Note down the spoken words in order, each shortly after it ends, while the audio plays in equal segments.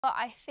Well,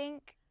 I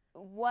think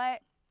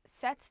what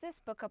sets this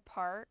book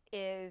apart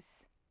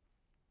is,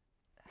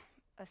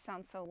 it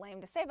sounds so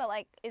lame to say, but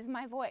like, is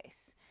my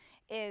voice.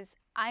 Is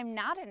I'm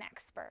not an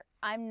expert.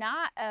 I'm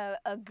not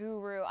a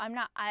guru.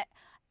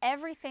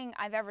 Everything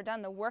I've ever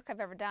done, the work I've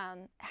ever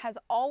done, has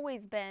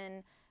always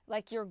been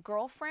like your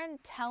girlfriend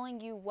telling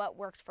you what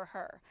worked for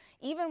her.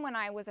 Even when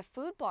I was a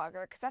food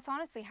blogger, because that's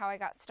honestly how I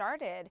got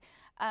started,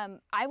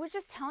 I was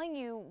just telling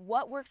you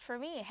what worked for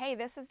me. Hey,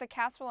 this is the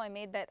casserole I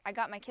made that I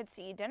got my kids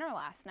to eat dinner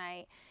last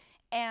night.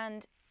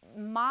 And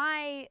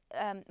my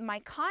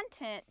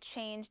content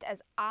changed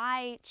as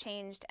I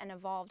changed and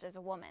evolved as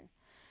a woman.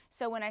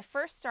 So when I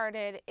first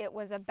started, it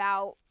was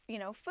about,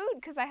 food,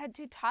 because I had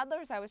 2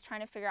 toddlers I was trying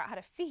to figure out how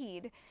to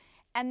feed.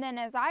 And then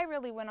as I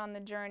really went on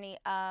the journey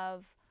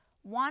of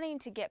wanting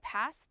to get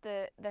past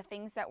the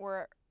things that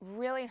were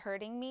really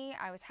hurting me,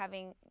 I was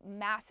having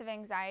massive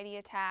anxiety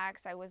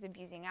attacks, I was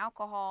abusing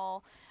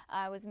alcohol,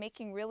 I was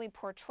making really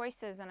poor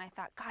choices, and I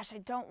thought, gosh, I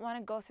don't want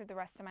to go through the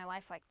rest of my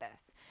life like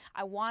this.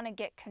 I want to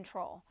get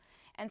control.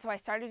 And so I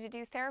started to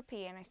do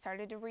therapy, and I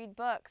started to read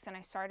books, and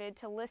I started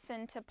to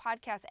listen to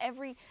podcasts.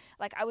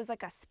 I was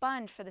like a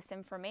sponge for this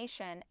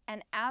information.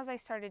 And as I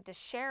started to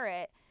share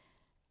it,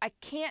 I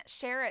can't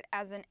share it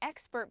as an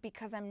expert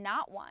because I'm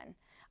not one.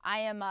 I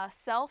am a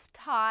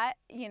self-taught,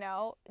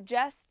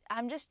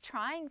 I'm just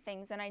trying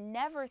things, and I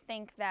never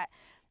think that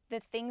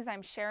the things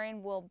I'm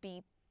sharing will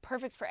be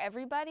perfect for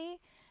everybody,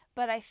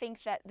 but I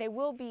think that they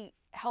will be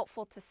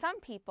helpful to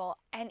some people.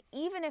 And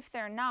even if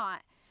they're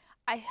not,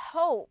 I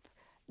hope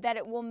that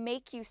it will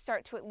make you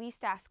start to at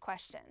least ask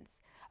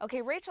questions.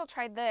 Okay, Rachel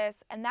tried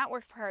this and that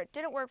worked for her. It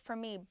didn't work for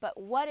me, but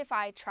what if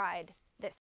I tried